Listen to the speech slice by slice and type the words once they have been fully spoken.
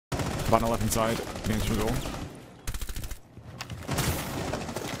Banner left inside, against the door.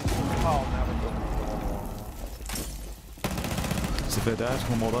 Oh, now we're Sophia dead,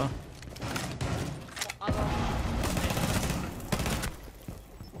 one more there.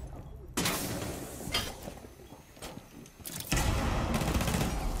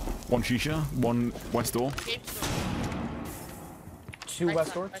 One shisha, one west door. Two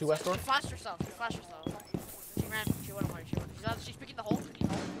west door, two west door. She flashed herself, She ran, she went away, she's picking the hole,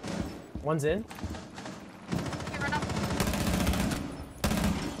 One's in. Okay, run up.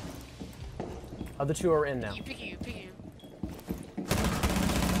 Other two are in now. You picking you.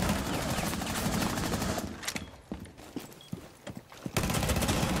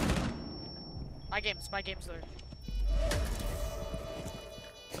 My game's there.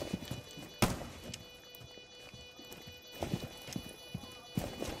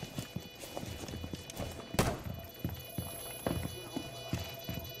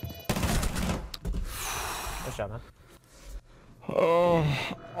 Nice shot, man. Oh,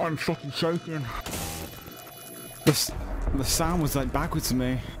 I'm fucking shaking. The sound was like backwards to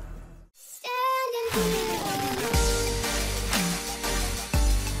me.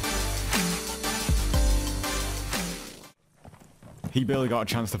 He barely got a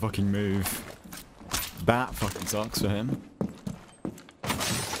chance to fucking move. That fucking sucks for him.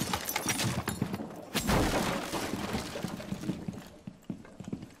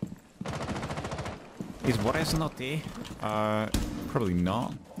 Is Warriors not there? Probably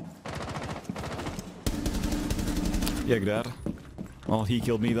not. Yeah, good. Well, he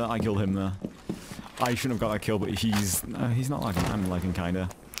killed me there, I killed him there. I shouldn't have got that kill, but he's not liking. I'm liking kinda.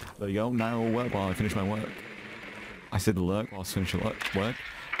 There you go, now work while I finish my work. I said lurk while I finish work.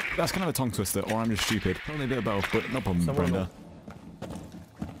 That's kind of a tongue twister, or I'm just stupid. Probably a bit of both, but no problem, Brenda.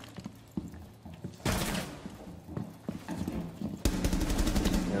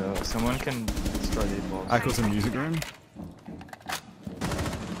 Yo, someone can destroy these balls. Echo's in the music room.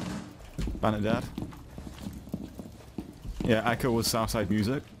 Bandit dead. Yeah, Echo was Southside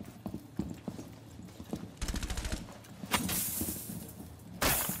Music.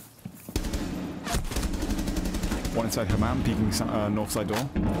 One inside her man, peeking north side door.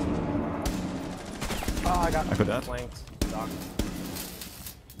 Oh, I got Echo dead. flanked. Doc.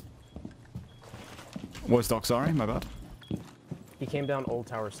 Where's Doc? Sorry, my bad. He came down old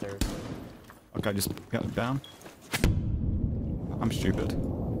tower stairs. Okay, just get it down. I'm stupid.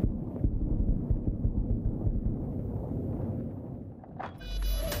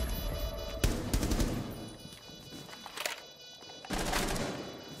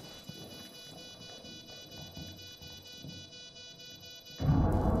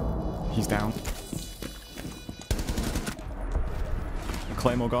 He's down.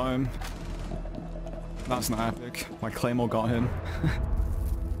 Claymore got him. That's not epic. My Claymore got him.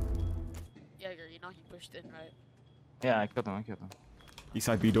 Yeah, you know he pushed in, right? Yeah, I killed him. East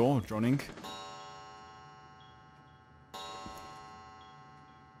side B door, droning.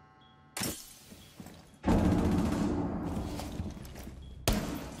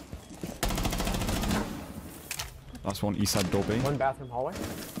 Last one, east side door B. One bathroom hallway.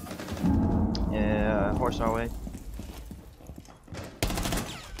 Yeah, horse our way.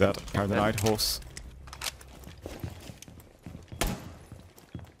 Dead. Carry the night, horse.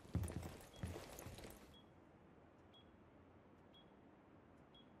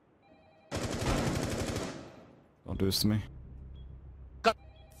 Don't do this to me.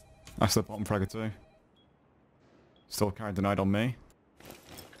 That's the bottom fragger too. Still carried the night on me.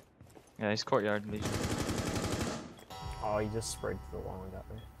 Yeah, he's courtyard. Oh, he just sprayed through the wall and got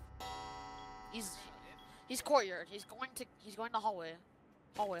me. He's courtyard. He's going the hallway.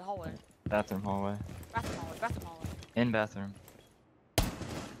 Hallway. Bathroom hallway. Bathroom hallway. In bathroom.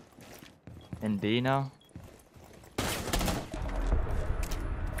 In B now.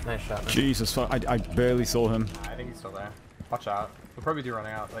 Nice shot, man. Jesus fuck, I barely saw him. I think he's still there. Watch out. He'll probably be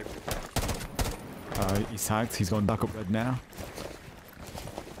running out. Like. He's tagged, he's going back up red now.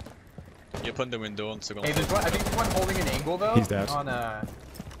 You open the window on second. Hey, there's one, I think there's one holding an angle though. He's dead. On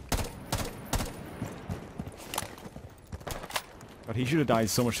But he should have died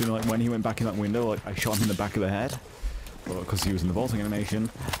so much sooner, like when he went back in that window, like I shot him in the back of the head. But because he was in the vaulting animation,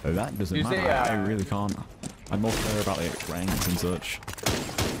 that doesn't There's matter. a, I really can't. I'm more clear about like ranks and such.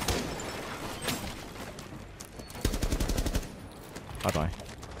 Bye bye.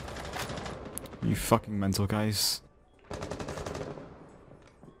 You fucking mental guys.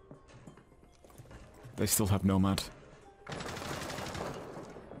 They still have Nomad.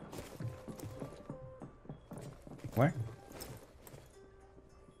 where?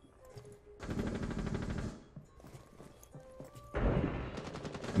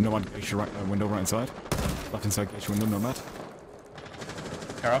 Nomad geisha right window right inside. Left inside geisha window, nomad.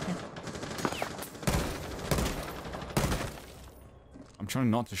 Karaoke? I'm trying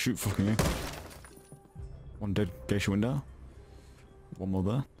not to shoot fucking you. One dead geisha window. One more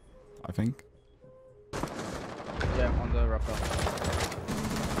there, I think. Yeah, on the rappel.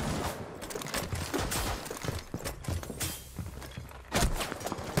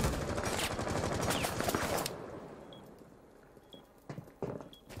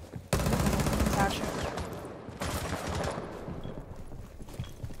 Gotcha.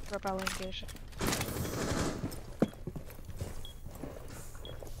 Rappel engaged.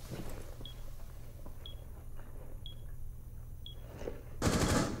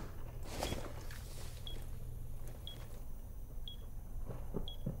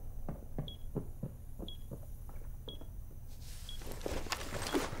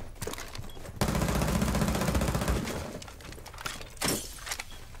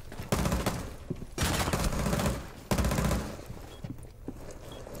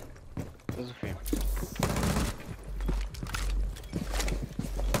 There's a few.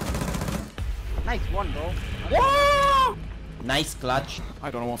 Nice one, bro. Whoa! Nice clutch. I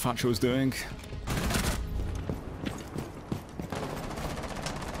don't know what Thatcher was doing.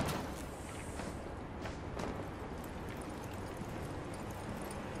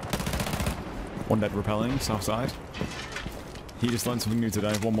 One dead repelling, south side. He just learned something new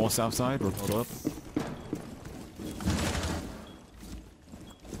today. One more south side, repelled up.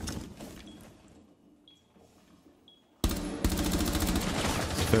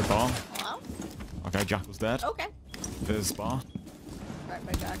 Third bar. Hello? Okay, Jackal's dead. Okay. There's bar. Right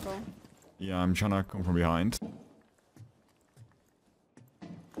by Jackal. Yeah, I'm trying to come from behind.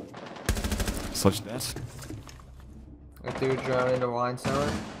 Sludge dead. A dude drowning in a wine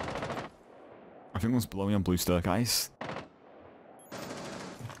cellar. I think one's below me on blue staircase.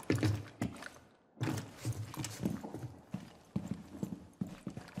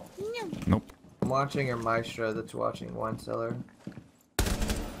 Nope. I'm watching a maestro that's watching wine cellar.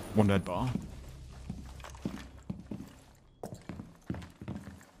 One dead bar.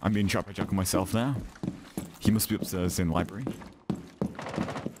 I'm being shot by Jackal myself now. He must be upstairs in the library.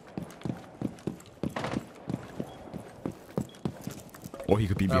 Or he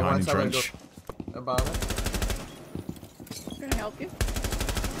could be behind wine the cellar trench. Above it. Can I help you?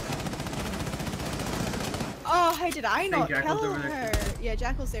 Oh, how did I not Jackal's kill over there. her? Yeah,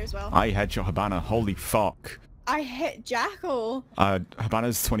 Jackal's there as well. I headshot Habana. Holy fuck. I hit Jackal.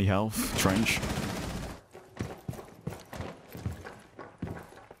 Habana's 20 health. Trench.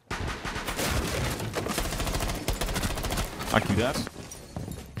 IQ dead.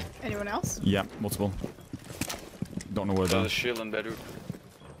 Anyone else? Yeah, multiple. Don't know where There's though. a shield in bedroom.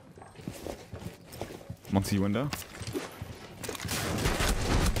 Monty window.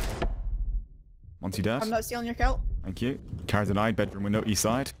 Monty dead. I'm not stealing your kill. Thank you. Carry denied. Bedroom window east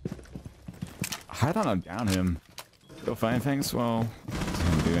side. How did I not down him? Go find things? Well, that's what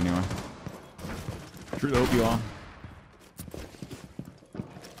I'm gonna do anyway. True hope you are.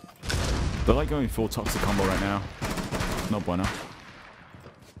 They're like going full toxic combo right now. No bueno.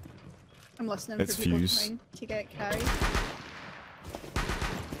 I'm listening It's for people fuse. trying to get carried.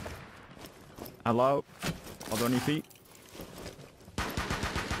 Hello? Are there any feet?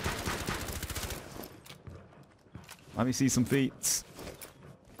 Let me see some feet.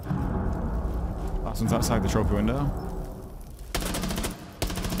 Last one's outside the trophy window.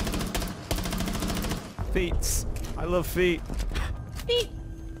 Feet. I love feet. Feet.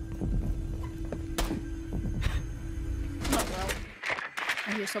 Not well.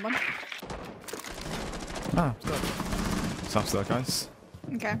 I hear someone. Ah, stop there, guys.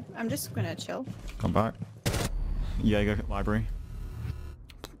 Okay, I'm just gonna chill. Come back. Jaeger library.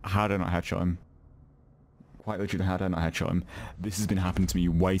 How did I not headshot him? Quite literally, how did I not headshot him? This has been happening to me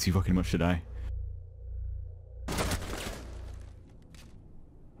way too fucking much today.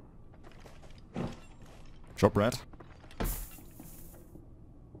 Drop red.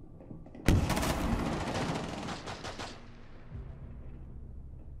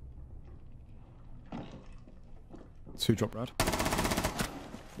 Two drop red.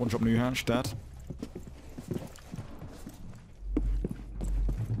 One drop new hatch, dead.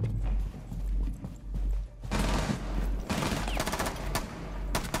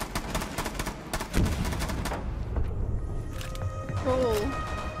 Cool.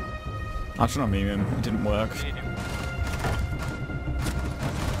 Actually, not mean him. It didn't work.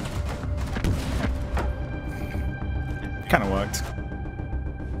 Kinda worked.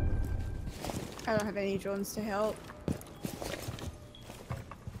 I don't have any drones to help.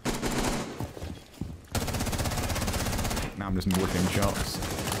 Now I'm just whipping shots.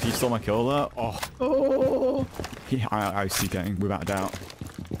 He stole my kill there. Oh, Oh, I see getting without a doubt.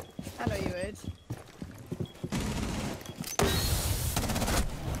 I know you would.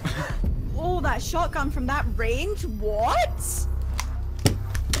 Oh, that shotgun from that range? What?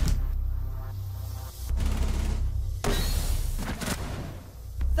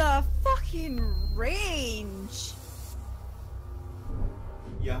 The fucking range.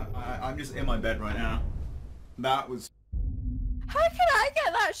 Yeah, I'm just in my bed right now. That was... How can I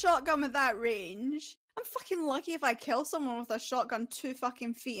get that shotgun with that range? I'm fucking lucky if I kill someone with a shotgun 2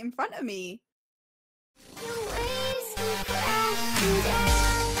 fucking feet in front of me. You raise me, crash,